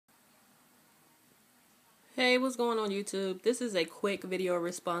Hey, what's going on YouTube? This is a quick video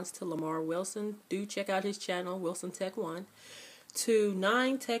response to Lamarr Wilson. Do check out his channel, WilsonTech1, to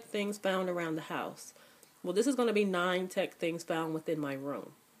 9 tech things found around the house. Well, this is going to be 9 tech things found within my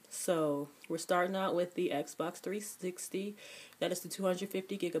room. So, we're starting out with the Xbox 360. That is the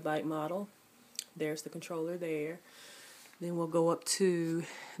 250 gigabyte model. There's the controller there. Then we'll go up to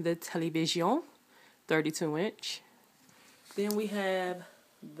the television, 32-inch. Then we have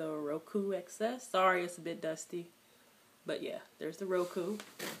the Roku XS. Sorry, it's a bit dusty. But yeah, there's the Roku.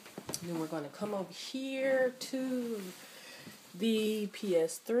 Then we're going to come over here to the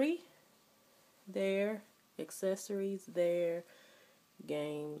PS3. There. Accessories there.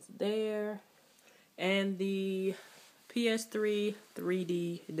 Games there. And the PS3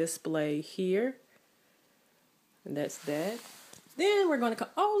 3D display here. And that's that. Then we're going to come...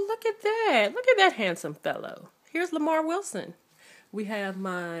 Oh, look at that. Look at that handsome fellow. Here's Lamarr Wilson. We have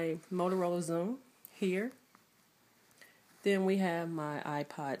my Motorola Zoom here. Then we have my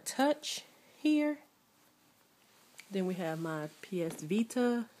iPod Touch here. Then we have my PS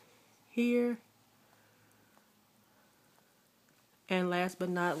Vita here. And last but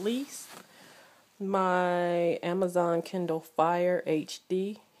not least, my Amazon Kindle Fire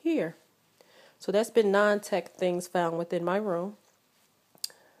HD here. So that's been 9 tech things found within my room.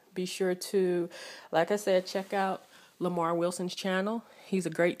 Be sure to, like I said, check out Lamarr Wilson's channel. He's a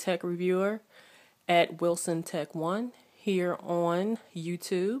great tech reviewer at WilsonTech1 here on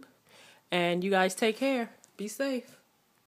YouTube. And you guys take care. Be safe.